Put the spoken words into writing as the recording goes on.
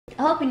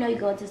I hope you know you're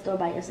going to the store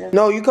by yourself.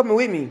 No, you coming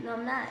with me. No,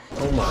 I'm not.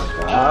 Oh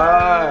my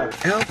God.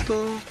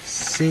 Ethel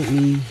sent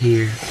me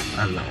here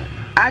alone.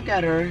 I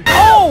got her.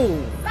 Oh!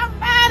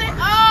 Somebody!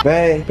 Oh!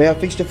 Babe, I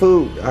fixed the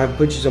food. I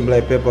put you some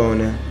black pepper on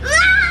there.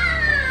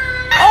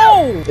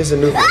 Oh! It's a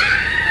new one.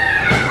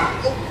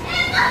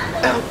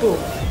 Ethel.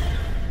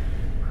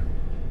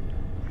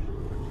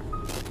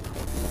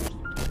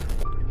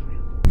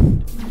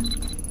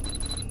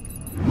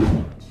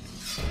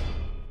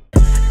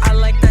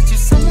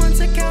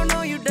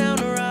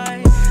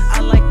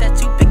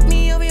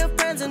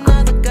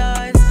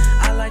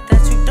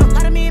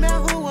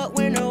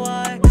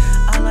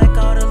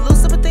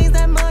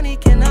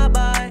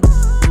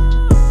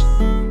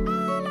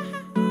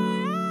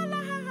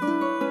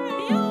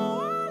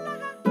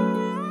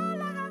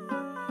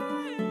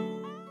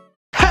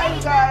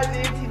 Guys,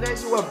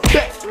 𝑎untie we're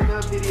back with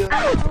another video.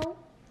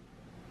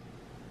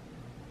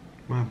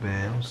 My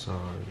bad, I'm sorry.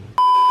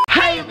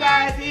 Hey you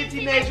guys,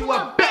 𝑎untie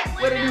we're back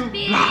with a new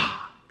vlog.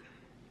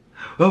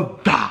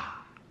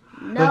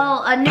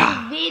 No, a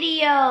new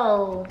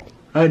video.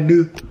 A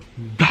new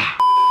vlog.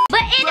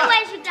 But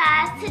anyways, you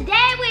guys,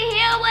 today we're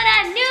here with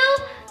a new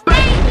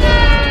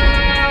banger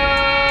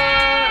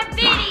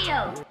video.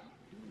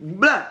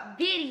 Blah.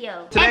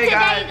 Today,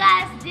 you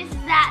guys, this is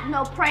not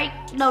no prank,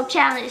 no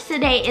challenge.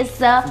 Today is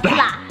a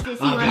vlog. Since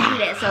he want to do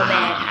that so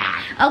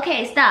bad.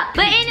 Okay, stop.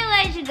 But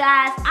anyways, you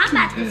guys, I'm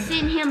about to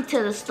send him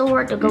to the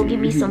store to go get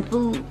me some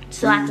food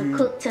so I can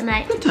cook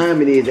tonight. What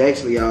time it is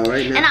actually, y'all,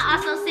 right now? And I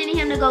also sent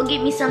him to go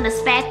get me something to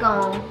smack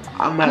on.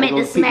 I'm about to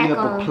go pick me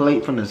up a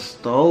plate from the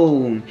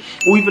stove.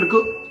 Oh, you finna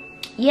cook?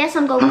 Yes,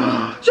 I'm going to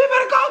cook. She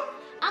finna cook?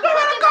 I'm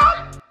gonna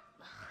cook.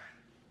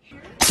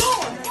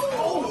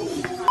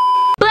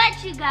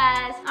 But you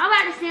guys, I'm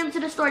about to send him to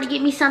the store to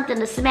get me something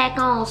to smack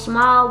on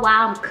small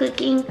while I'm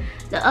cooking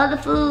the other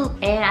food.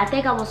 And I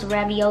think I want some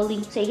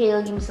ravioli. So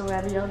he'll give me some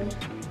ravioli.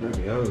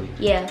 Ravioli?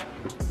 Yeah,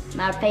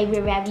 my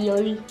favorite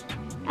ravioli.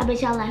 I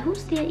bet y'all like, who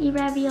still eat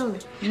ravioli?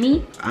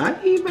 Me? I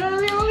eat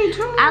ravioli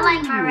too. I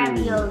like my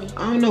ravioli.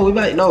 I don't know,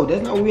 no,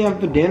 that's not what we have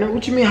for dinner.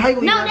 What you mean, how you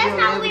eat ravioli? No, that's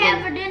not what we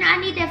have for dinner. I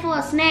need that for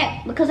a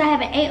snack because I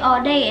haven't ate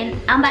all day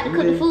and I'm about to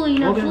cook the food. You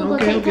know, food will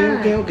take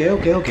time.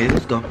 Okay,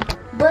 let's go.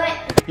 But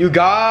you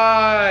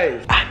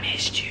guys, I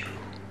missed you.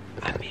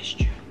 I missed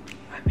you.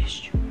 I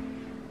missed you.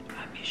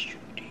 I missed you.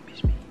 Do you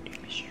miss me? Do you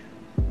miss you?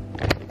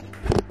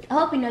 I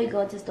hope you know you're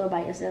going to the store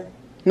by yourself.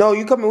 No,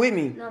 you coming with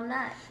me. No, I'm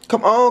not.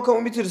 Come on, come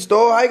with me to the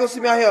store. How you gonna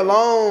sit me out here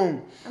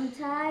alone? I'm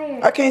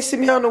tired. I can't sit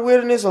me out in the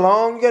wilderness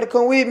alone. You gotta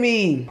come with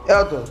me.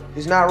 Ethel,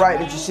 it's not right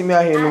that you sit me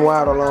out here in the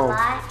wild alone.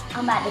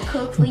 I'm about to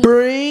cook for you.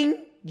 Bring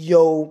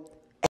your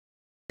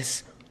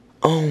ass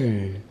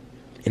on.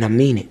 And I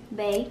mean it.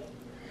 Babe.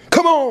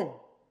 Come on.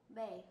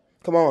 Babe.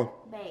 Come on.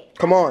 Babe.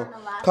 Come on.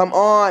 Come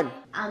on.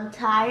 I'm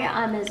tired.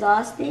 I'm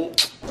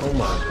exhausted. Oh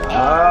my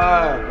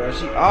God, bro.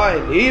 She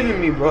already leaving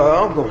me,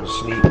 bro. I'm going to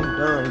sleep. I'm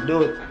done.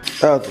 Do it.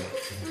 Ethel.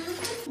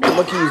 Put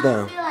my keys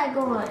down. I feel like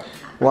going.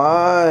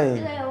 Why? I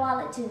feel like a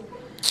wallet too.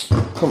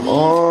 Come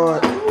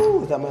on.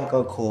 Ooh, that might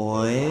go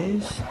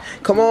coins.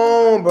 Come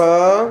on,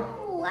 bro.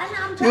 Ooh, I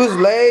know I'm You was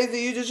lazy.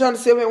 You just trying to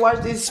sit here and watch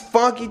this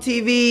funky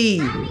TV.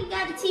 I ain't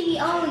got the TV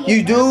on yet.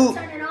 You do?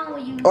 Turn it on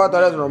when you. Oh, I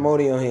thought that was a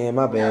remote in your hand.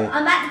 My bad. No,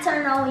 I'm about to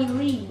turn it on when you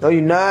leave. No,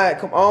 you're not.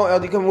 Come on,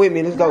 LD. Come with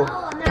me. Let's go. No,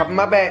 I'm not. Hop in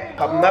my back.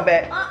 Hop in my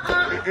back.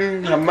 Hop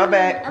in my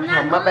back. I'm Hop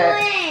not in my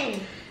back.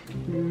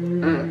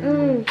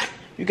 going.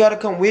 You gotta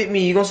come with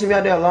me. You gonna see me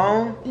out there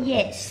alone?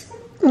 Yes.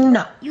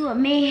 No. You a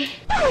man.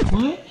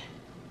 What?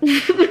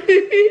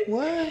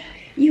 What?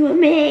 You a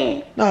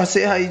man. No,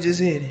 say how you just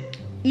hit it.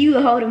 You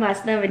were holding my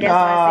stomach. That's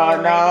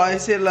why I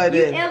said it like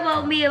that. I said it like that. You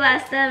elbowed me in my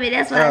stomach.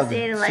 That's why I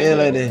said it like that. Say it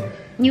like that.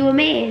 You a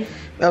man.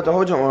 Ethel,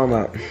 hold your arm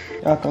out.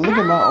 Ethel, look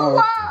at my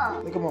arm.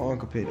 Whoa. Look at my arm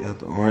compared to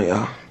Ethel arm,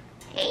 y'all.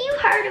 And you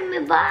hurting my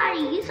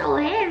body. You so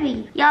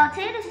heavy. Y'all,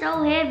 Ted is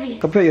so heavy.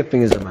 Compare your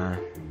fingers to mine.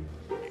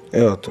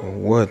 Ethel,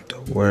 what the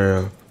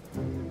world?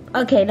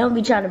 Okay, don't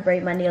be trying to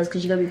break my nails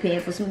because you're going to be paying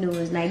for some new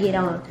ones. Now get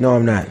on. No,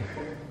 I'm not.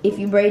 If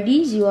you break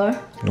these, you are.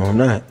 No, I'm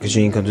not. Because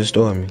you ain't come to the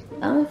store with me.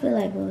 I don't feel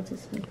like going to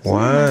sleep.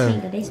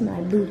 Why? They smell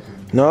like booty.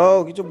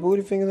 No, get your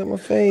booty fingers out my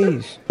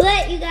face.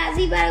 But you guys,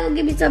 you better go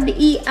get me something to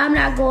eat. I'm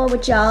not going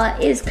with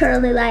y'all. It's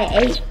currently like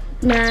 8,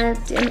 9,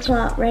 10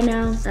 o'clock right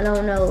now. I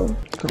don't know.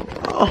 Come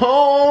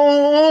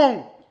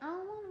on. I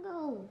don't want to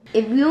go.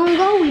 If you don't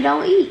go, we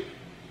don't eat.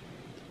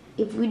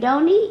 If we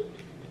don't eat,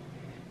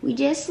 we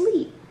just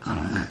sleep.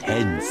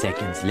 10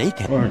 seconds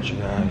later. Alright, you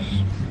guys.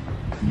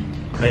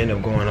 I end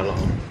up going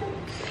alone.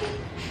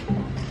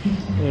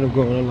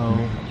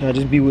 Y'all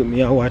just be with me.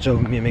 Y'all watch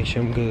over me and make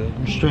sure I'm good.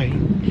 I'm straight.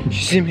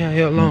 She sent me out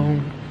here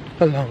alone.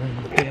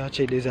 Hey, y'all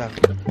check this out.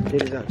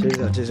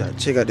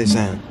 Check out this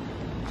sound.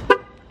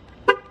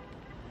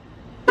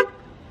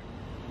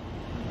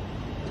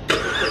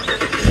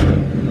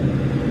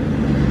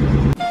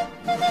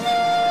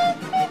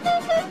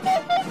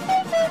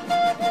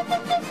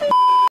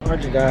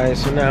 Alright, you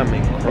guys. So now I'm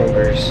in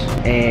Kroger's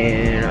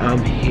and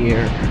I'm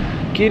here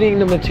getting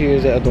the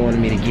materials that I wanted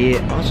me to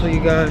get. Also,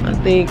 you guys, I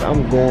think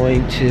I'm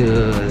going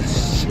to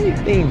shake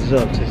things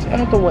up. Since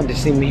Ethel wanted to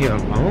see me here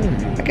alone,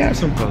 I got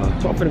some for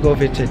her. So I'm gonna go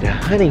over to the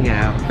hunting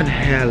owl. I'm gonna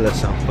have a little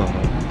something for her.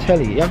 I'm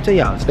telling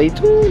y'all, stay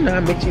tuned now.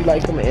 Make sure you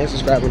like, comment, and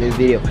subscribe on this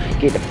video.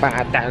 Get the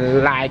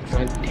 5,000 likes,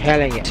 I'm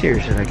telling you.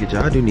 Cereal should I get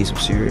y'all? I do need some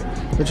cereal.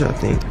 What y'all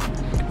think?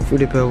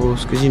 Fruity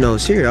Pebbles, cause you know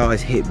cereal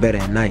always hit better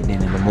at night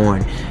than in the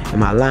morning.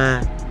 Am I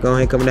lying? Go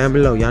ahead, comment down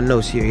below. Y'all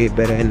know cereal hit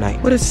better at night.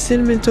 What is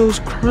Cinnamon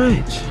Toast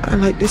Crunch? I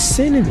like this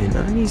cinnamon.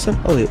 I need some.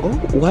 Oh wait, oh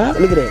wow,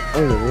 look at that.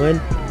 Only one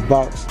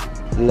box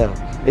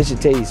left. It should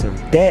tell you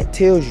something. That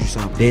tells you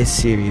something. Best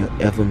cereal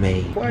ever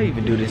made. Before I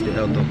even do this to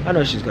Ethel, I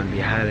know she's gonna be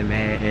highly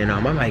mad, and I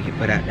might get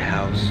put out the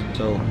house.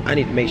 So I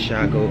need to make sure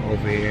I go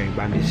over here and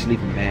buy me a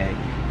sleeping bag,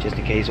 just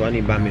in case. So I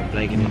need to buy me a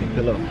blanket and a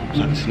pillow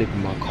so I can sleep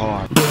in my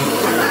car.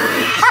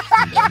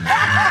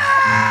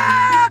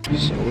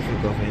 So we're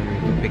gonna go over here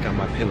and pick out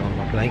my pillow and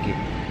my blanket.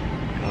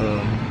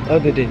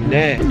 Other than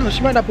that, no,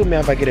 she might not put me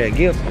out if I get her a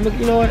gift. I'm like,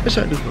 you know what? Let's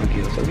try to do for a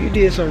gift. So if you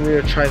did something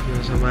real trifling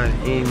with somebody,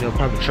 and you know,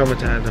 probably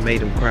traumatized and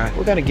made them cry,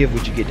 what kind of gift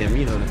would you get them,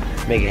 you know,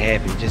 to make it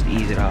happy, just to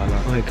ease it all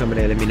off? Go ahead, comment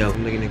there, let me know.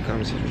 I'm looking in the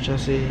comments, what y'all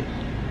said.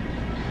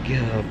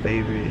 Get her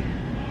favorite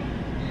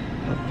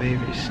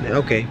snack.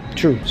 Okay,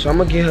 true. So I'm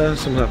gonna get her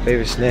some of her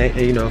favorite snack,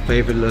 and you know,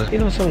 favorite little, you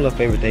know, some of her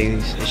favorite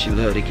things that she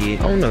love to get.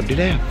 I don't know, do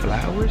they have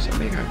flowers that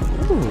make her?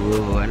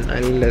 Ooh, a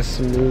nice little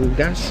smooth,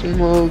 got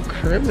smooth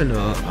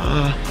criminal.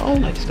 I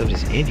don't like the stuff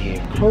that's in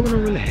here. Kroger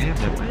don't really have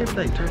that. Why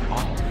everything turned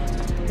off?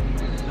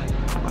 Like,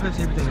 why is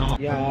everything off?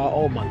 Y'all,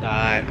 oh my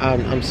God,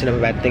 I'm sitting up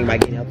about to think about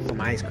getting up some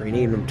ice cream.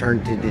 Even them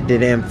turned the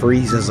damn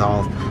freezers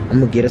off. I'm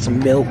gonna get her some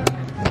milk,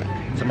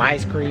 some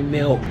ice cream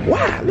milk.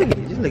 Wow, look at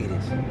this. Just look at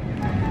this.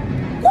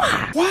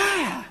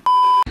 Why?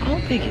 I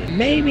don't think it.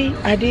 Maybe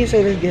I did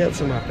say let's get up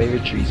some of my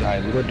favorite treats.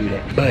 Alright, we're gonna do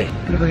that. But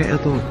if I got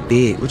Ethel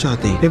big, what y'all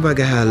think? Maybe I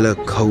got her a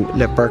little coat,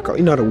 little fur coat.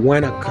 You know, the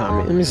winter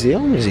coming. Let me see.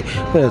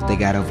 What else they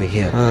got over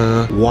here?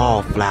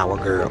 Wallflower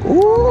girl.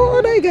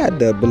 Ooh, they got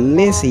the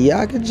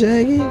Balenciaga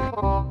jacket.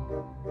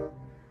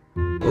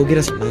 Go get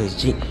us some nice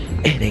jeans.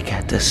 And they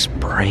got the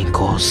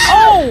sprinkles.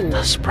 Oh!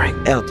 The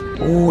sprinkles.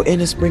 Ooh,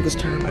 and the sprinkles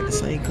turn like the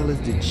same color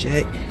as the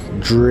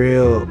jacket.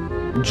 Drill.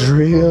 I'm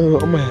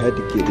gonna have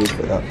to get this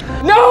for up.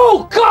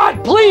 No!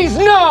 God, please,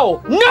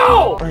 no!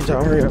 No! Alright,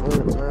 y'all, hurry up. I'm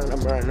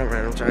running.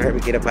 I'm trying to hurry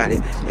get up out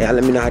of here. Yeah,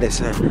 let me know how that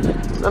sounds.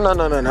 No.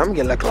 I'm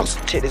getting a little closer.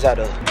 Check this out,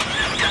 though.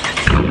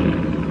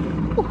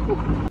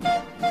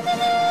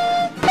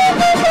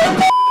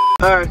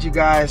 Alright, you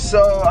guys,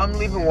 so I'm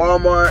leaving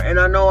Walmart, and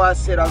I know I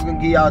said I was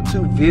gonna give y'all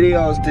 2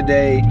 videos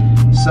today,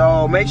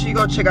 so make sure you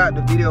go check out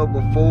the video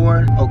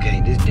before.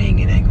 Okay, this dang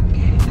it ain't gonna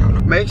get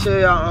it. Make sure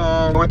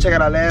y'all go check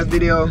out our last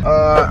video.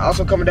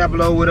 Also comment down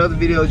below what other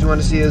videos you want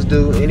to see us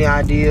do, any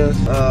ideas.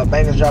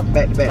 Bangers dropping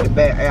back to back to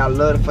back. Hey, I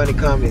love the funny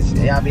comments.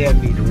 Y'all be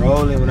having me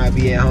rolling when I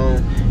be at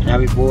home, and I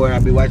be bored, I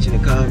be watching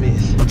the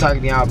comments. I'm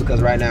talking to y'all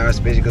because right now,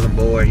 especially because I'm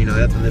bored, you know,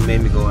 Ethel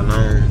made me go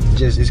alone.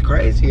 It's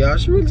crazy, y'all.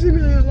 She really see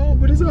me alone,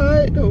 but it's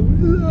alright though.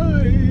 It's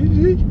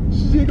alright.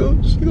 She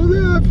gon' say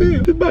how I feel.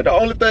 It's about the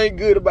only thing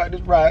good about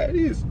this ride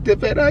is the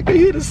fact that I can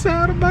hear the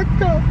sound of my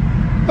car.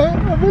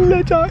 I'm gonna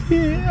let y'all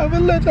hear.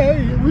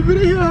 We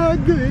finna hear how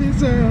good it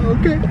sound,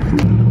 okay?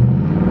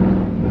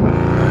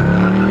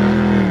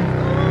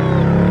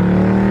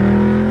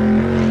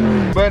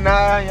 But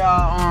now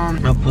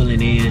y'all, I'm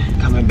pulling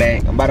in, coming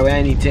back. By the way,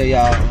 I need to tell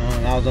y'all,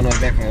 I was on the way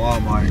back from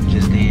Walmart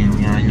just then.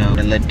 You know,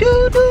 the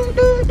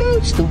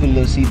little stupid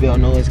little seatbelt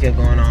noise kept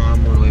going on.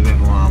 I'm on the way back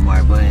from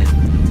Walmart, but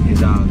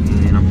it's all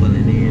good. I'm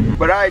pulling in.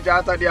 But alright, y'all,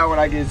 I talk to y'all when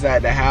I get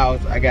inside the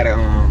house. I gotta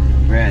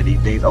grab these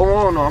things.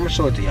 Oh no, I'm gonna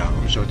show it to y'all.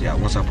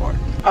 Once I part.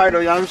 Alright though,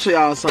 y'all, I'm gonna show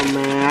y'all something,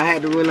 man. I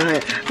had to really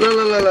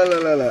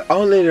look.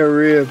 Only the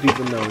real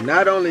people know.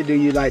 Not only do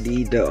you like to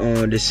eat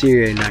the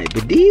cereal at night,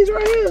 but these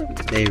right here,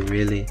 they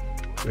really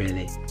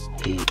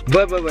eat.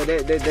 But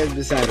that's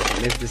beside it.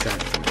 That's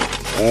beside it.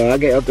 I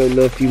got up there a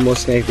little few more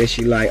snacks that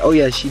she like. Oh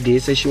yeah, she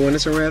did say she wanted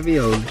some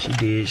ravioli. She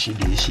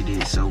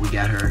did. So we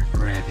got her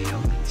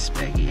ravioli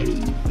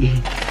spaghetti.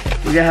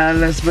 We got her a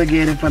little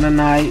spaghetti for the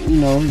night. You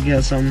know, we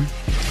got some.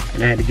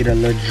 And I had to get a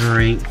little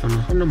drink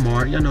from the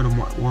mart. Y'all know the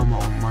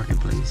Walmart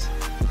marketplace.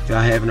 If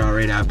y'all haven't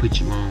already, I'll put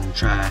you on.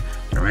 Try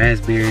the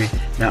raspberry.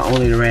 Not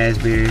only the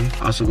raspberry,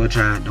 also go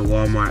try the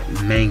Walmart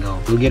mango.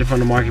 Go get it from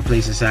the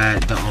marketplace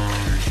inside the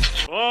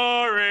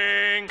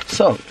Boring.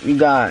 So you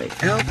guys,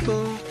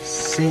 Ethel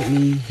sent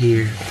me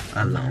here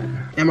alone.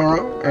 Am I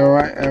wrong? Am I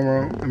right?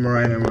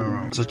 Am I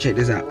wrong? So check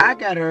this out. I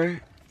got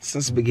her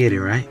some spaghetti,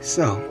 right?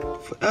 So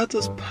for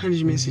Ethel's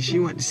punishment, since she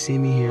wanted to see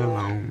me here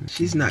alone,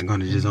 she's not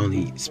gonna just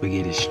only eat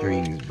spaghetti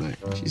strings, but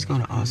she's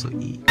gonna also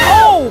eat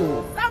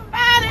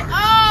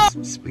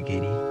some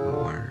spaghetti with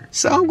worms.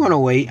 So I'm gonna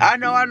wait. I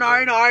know.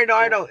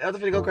 Ethel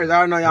finna go crazy.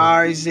 I know y'all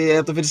already said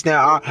Ethel finna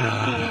snap.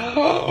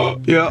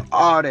 Yeah,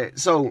 all that.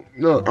 So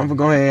look, I'm gonna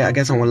go ahead. I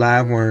got some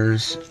live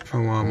worms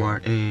from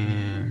Walmart,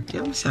 and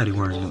yeah, let me see how these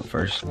worms look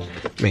first.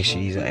 Make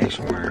sure these are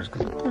actual worms.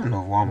 Cause I don't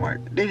know if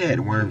Walmart, they had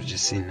worms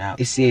just sitting out.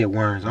 It said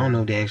worms. I don't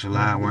know if they actual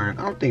live worms.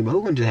 I don't think, but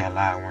who can just have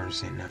live worms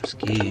sitting out? I'm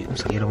scared.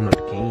 I don't know if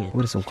they can.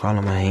 What is some crawling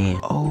on my hand?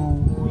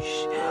 Oh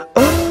shit.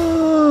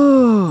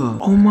 Oh!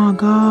 Oh my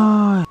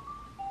god.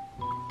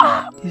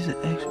 These are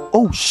extra.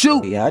 Oh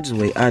shoot. Yeah, I just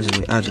wait. Let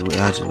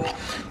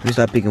me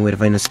start picking with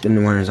if I ain't no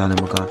spinning warners all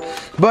in my car.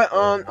 But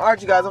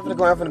alright you guys, I'm finna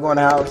go in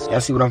the house.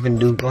 Y'all see what I'm finna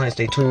do. Go ahead and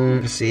stay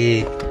tuned.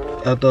 See it.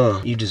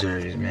 Ethel, you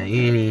deserve this, man.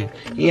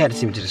 You had to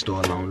send me to the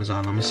store alone. That's all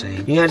I'm gonna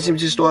say. You had to send me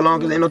to the store alone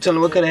because ain't no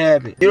telling what could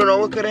have happened. You don't know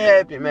what could have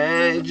happened,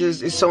 man.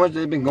 It's so much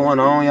that's been going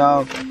on,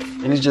 y'all.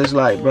 And it's just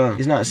like, bro,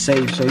 it's not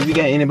safe. So if you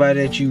got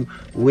anybody that you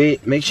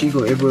with, make sure you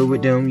go everywhere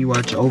with them. You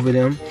watch over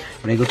them.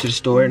 When they go to the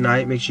store at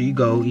night, make sure you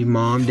go. Your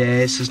mom,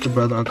 dad, sister,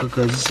 brother, uncle,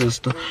 cousin,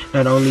 sister.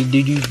 Not only do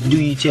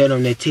you tell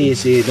them that Ted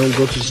said don't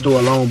go to the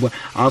store alone, but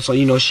also,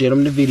 you know, share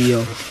them the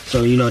video.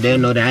 So, you know, they'll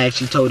know that I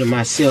actually told them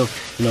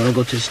myself, you know, don't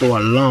go to the store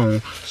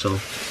alone. So,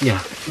 yeah.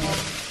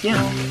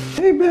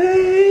 Hey,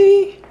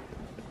 babe.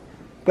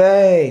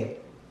 Babe.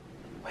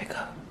 Wake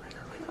up.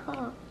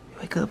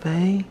 Wake up,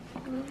 babe.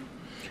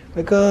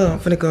 Wake up, I'm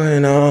finna go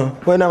ahead and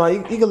wait, now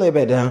you can lay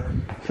back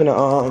down. Finna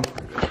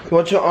you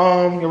want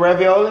your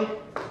ravioli?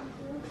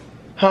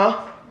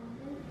 Huh?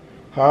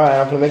 Alright,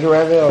 I'm finna make a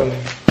ravioli.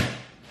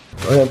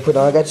 Go ahead and put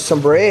on, I got you some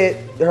bread,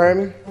 you heard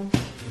me?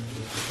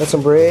 Got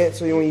some bread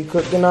so when you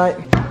cook tonight.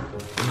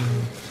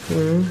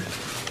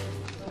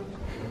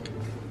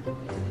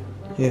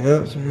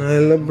 Yeah, some nice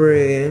little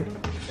bread.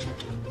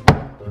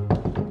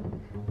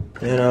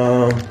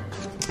 And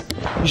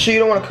you sure you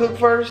don't want to cook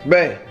first?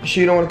 Babe, you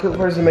sure you don't want to cook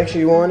first and make sure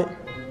you want it?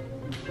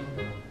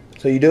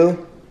 So you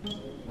do?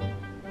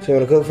 So you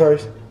want to cook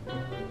first?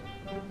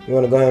 You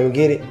want to go ahead and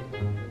get it?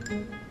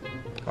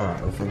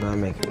 Alright, we're gonna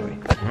make it right.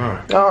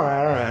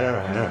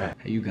 Alright.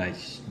 Hey you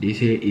guys, this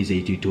here is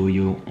a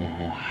tutorial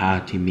on how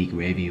to make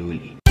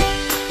ravioli.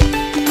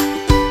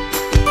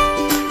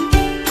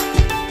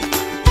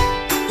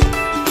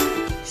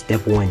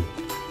 Step 1.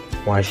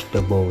 Wash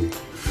the bowl.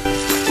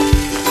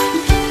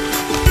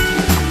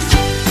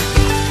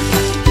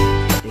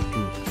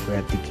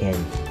 Grab the can.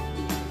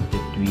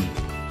 Step 3.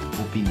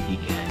 Open the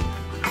can.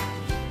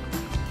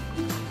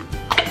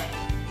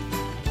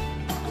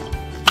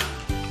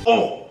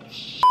 Oh!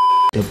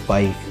 Step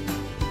 5.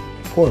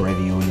 Pour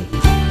ravioli.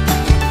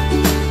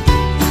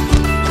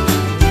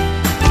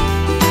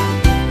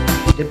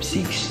 Step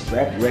 6.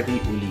 Wrap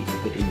ravioli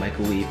and put in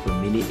microwave for a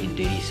minute and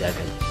 30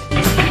 seconds.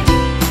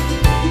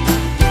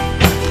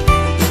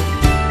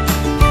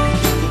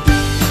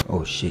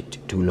 Oh shit,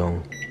 too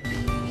long.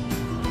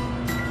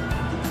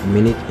 A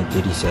minute and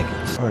 30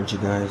 seconds. Alright you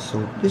guys, so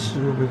this is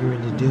what we're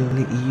going to do.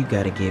 You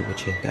gotta get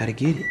what you gotta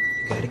get it.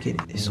 You gotta get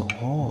it. It's so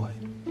hard.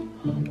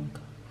 Oh my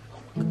god.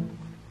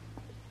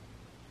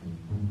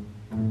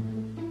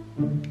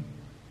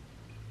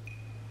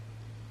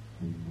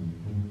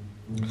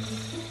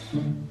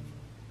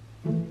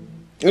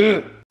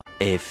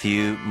 A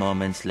few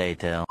moments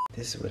later.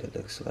 This is what it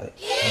looks like.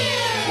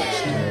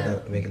 Stir it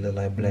up, make it look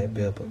like black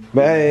pepper.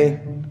 Babe,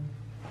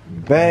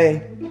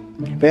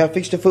 I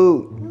fixed the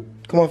food.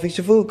 Come on, fix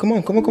your food. Come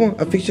on.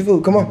 I fixed your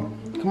food. Come on,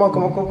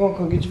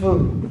 get your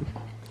food.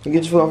 Get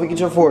your food. I'm gonna get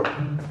your fork.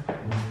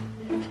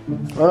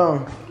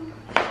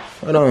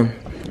 Hold on.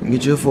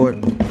 Get your fork.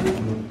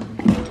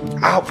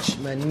 Ouch,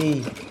 my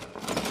knee.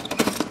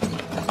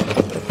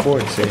 The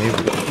fork said,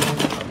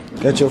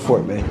 get your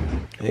fork, babe.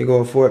 Here you go,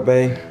 a fork,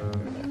 babe.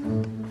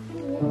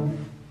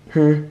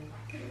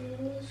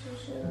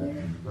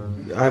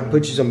 I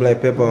put you some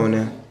black pepper on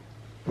there.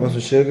 Want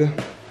some sugar?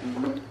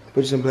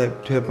 Put some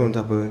black pepper on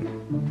top of it.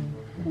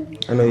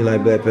 I know you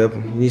like black pepper.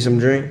 You need some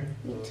drink?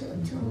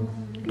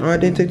 Oh, it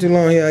didn't take too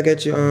long. Here, I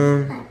got you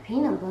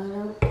Peanut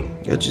butter.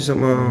 Got you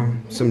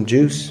some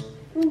juice.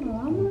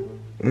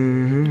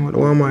 With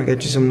Walmart,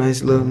 got you some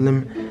nice little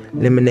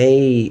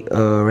lemonade,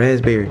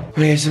 raspberry.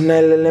 I got some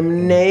nice little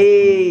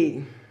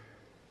lemonade.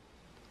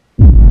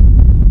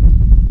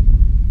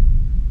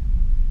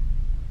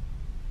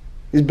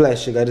 It's black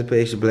sugar. I just put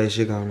extra black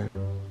sugar on it.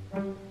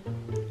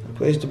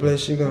 Put extra black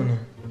sugar on it.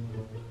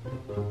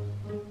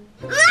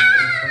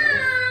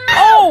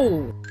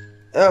 Oh!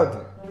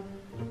 Ethel.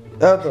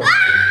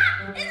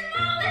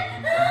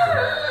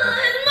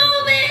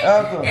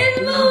 It's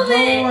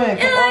moving.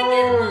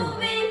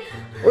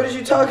 What is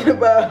you talking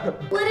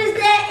about? What is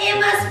that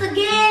in my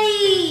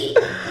spaghetti?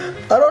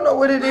 I don't know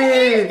what it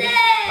is.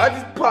 that? I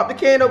just popped the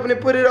can open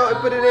and put it on,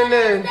 put it in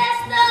there. That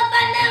stuff,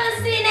 I never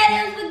seen that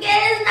in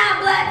spaghetti. It's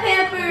not black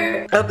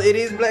pepper. Ethel, it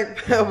is black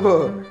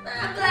pepper.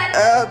 Not black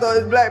Ethel,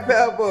 it's black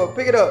pepper.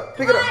 Pick it up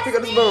the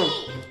spoon.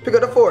 Pick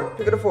up the fork.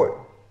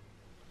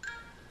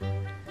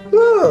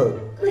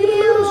 Look.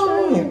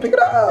 Pick it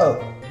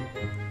up.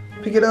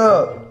 Pick it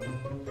up.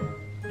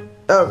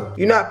 Ethel,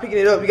 you're not picking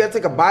it up. You gotta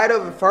take a bite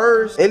of it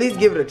first. At least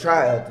give it a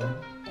try, Ethel.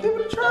 Give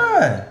it a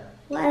try.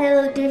 Why they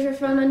look different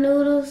from the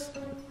noodles?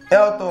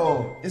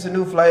 Ethel, it's a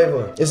new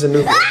flavor. It's a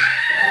new flavor.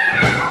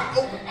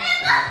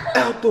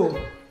 Ethel.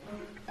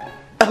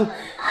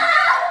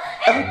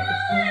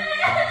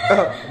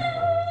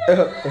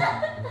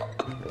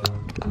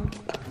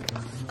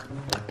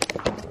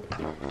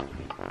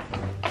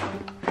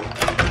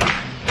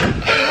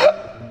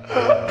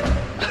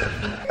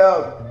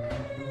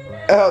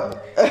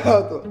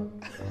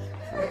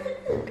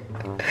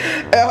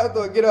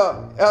 Ethel, get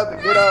up.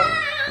 Ethel, get up.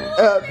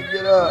 Ethel,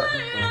 get up.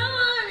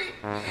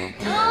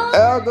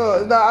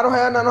 Ethel, no, I don't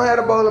have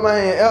the bowl in my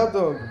hand.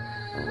 Ethel,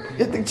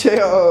 get the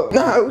chair up.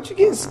 Nah, what you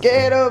getting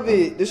scared of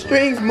it? The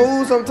strings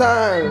move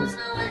sometimes. I don't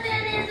know what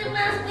that is in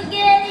my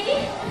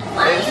spaghetti.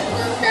 Why you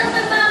put stuff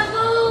in my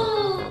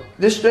food?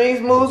 The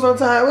strings move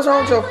sometimes. What's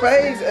wrong with your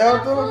face,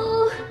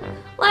 Ethel?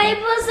 Why you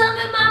put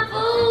something in my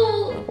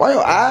food? Why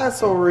your eyes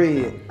so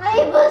red? Why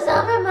you put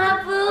something in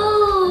my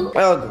food?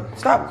 Ethel,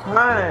 stop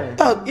crying.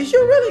 Ethel, is you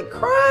really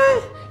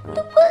crying?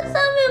 You put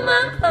something in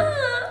my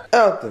food.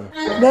 Ethel,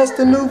 that's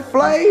the new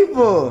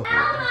flavor. Ow,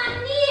 my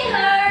knee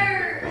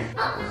hurt.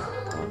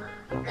 Oh,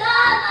 God,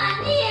 my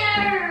knee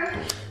hurt.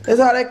 That's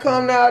how they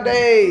come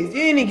nowadays.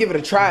 You ain't even give it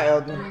a try,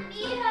 Ethel. My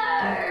knee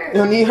hurt.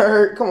 Your knee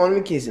hurt? Come on, let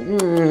me kiss it.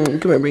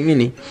 Come here, bring your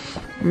knee.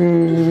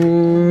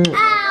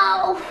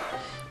 Ow.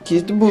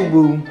 Kiss the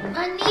boo-boo.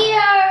 My knee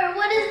hurt.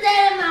 What is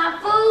that in my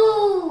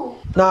food?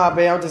 Nah,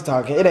 babe, I'm just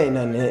talking. It ain't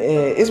nothing.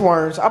 It's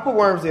worms. I put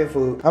worms in your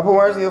food.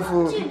 Why'd you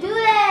do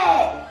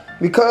that?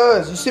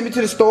 Because you sent me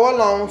to the store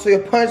alone, so your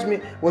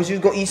punishment was you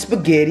was gonna eat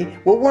spaghetti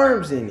with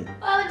worms in it.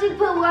 Why would you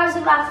put worms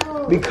in my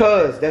food?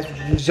 Because that's what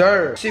you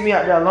deserve. Send me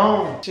out there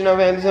alone. You know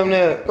what I'm saying?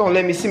 Something gonna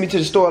let me send me to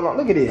the store alone.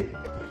 Look at it.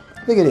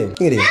 Look at it.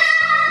 Look at it.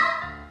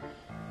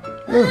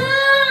 Look. Oh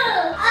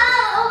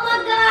my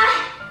God.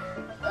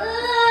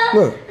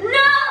 Look.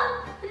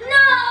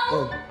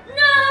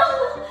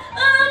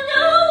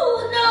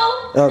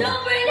 No,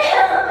 don't bring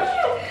that on me.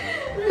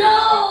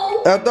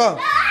 No. Ethel.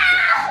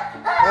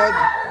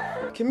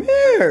 Come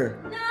here.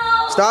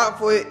 No. Stop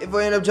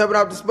before I end up jumping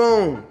off the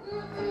spoon.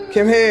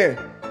 Come here.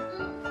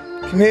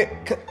 Come here.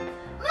 Come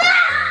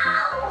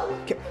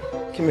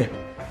here.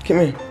 Come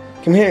here.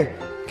 Come here.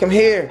 Come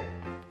here.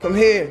 Come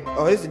here.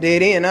 Oh, this is a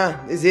dead end, huh?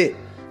 This is it.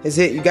 This is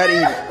it. You gotta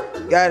eat it.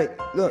 You got it.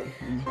 Look.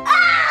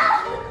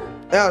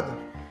 Ethel.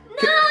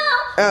 No.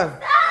 Ethel.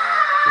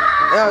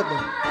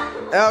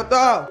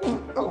 Ethel.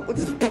 Oh, what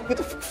the fuck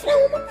is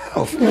flying in my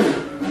mouth?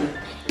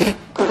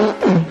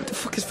 What the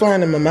fuck is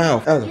flying in my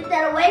mouth? Ethel. Get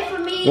that away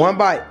from me. One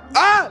bite.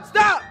 Ah!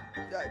 Stop!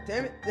 God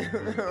damn it.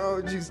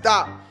 Oh, you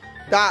stop.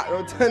 Stop.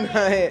 Don't turn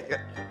my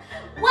head.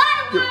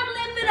 Why the worm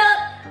lift it up?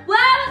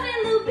 Why was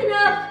it looping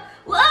up?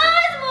 Why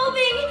was it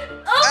moving?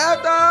 Oh.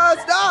 Ethel,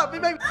 stop!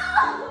 Baby.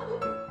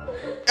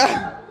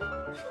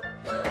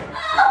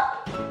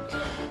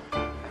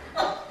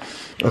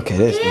 Okay,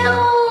 that's Ew.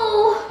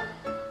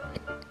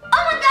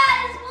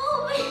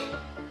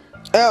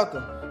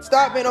 Ethel,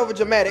 stop being over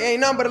dramatic.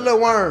 Ain't nothing but a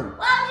little worm.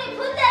 Why would you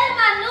put that in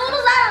my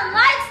noodles? I don't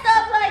like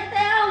stuff like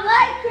that. I don't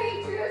like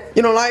creatures.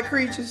 You don't like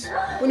creatures?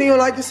 Well, then you don't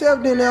like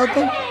yourself then,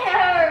 Ethel. My head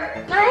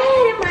hurt. My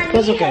head and my knee.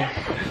 That's okay.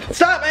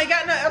 Stop, I ain't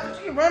got nothing. Ethel,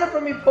 what you running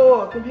from me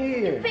for? Come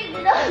here. Pick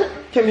it up.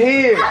 Come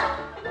here.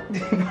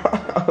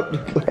 Out the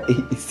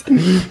place.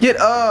 Get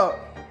up.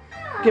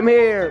 Come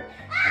here.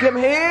 Come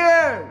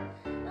here.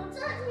 Don't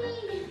touch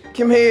me.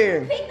 Come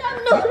here. Pick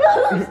up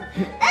noodles.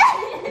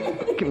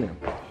 Come here.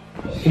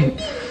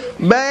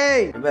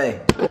 Babe,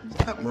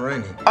 stop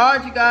running.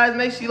 Alright, you guys,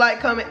 make sure you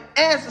like, comment,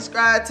 and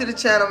subscribe to the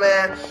channel,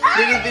 man.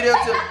 Give this video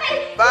to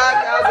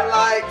 5,000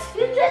 likes.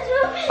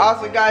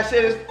 Also, guys,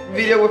 share this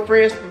video with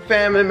friends and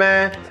family,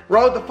 man.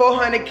 Road to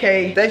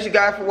 400K. Thanks, you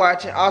guys, for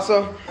watching.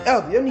 Also,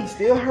 Ethel, your knee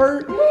still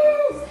hurt?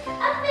 Yes,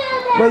 I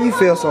feel that. Bro, you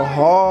feel so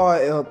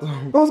hard, Ethel.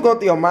 What's going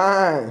through your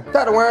mind?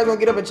 Thought the worms gonna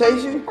get up and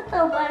chase you? I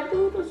thought my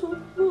noodles was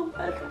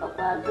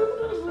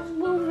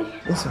moving.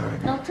 It's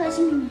alright. Don't touch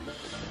me.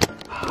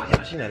 Oh,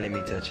 y'all, she not letting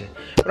me touch it.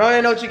 But on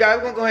that note, you guys,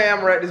 we're gonna go ahead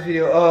and wrap this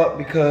video up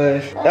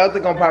because Ethel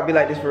gonna probably be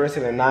like this for the rest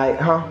of the night,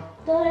 huh?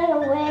 Throw that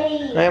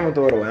away. I ain't gonna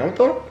throw it away. I'm gonna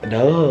throw it.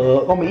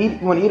 Duh. Want me to eat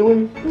it? You wanna eat it with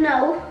me?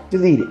 No.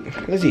 Just eat it.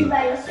 Let's eat it.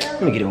 By yourself.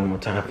 Let me get it one more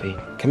time for you.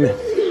 Come here.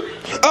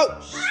 Oh!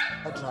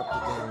 I dropped the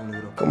damn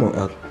noodle. Come on,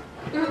 Ethel.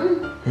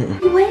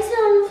 You wasted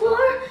on the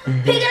floor?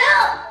 Pick it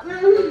up.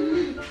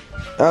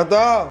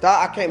 Ethel,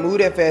 I can't move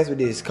that fast with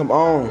this. Come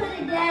on. Put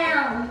it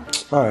down.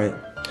 All right.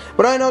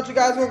 But I know what you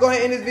guys, we're gonna go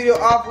ahead and end this video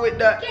off with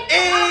the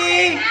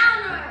E.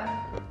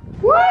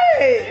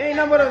 Wait, ain't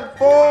nothing but a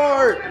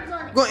fork.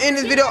 Gonna end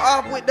this video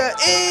off with the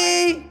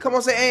E. Come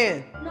on, say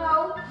and.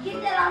 No,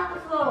 get that off the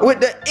floor. With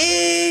the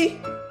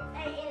E.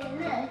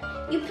 Hey,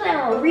 you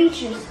playing with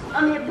reaches.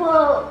 I mean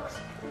bugs.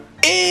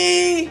 E.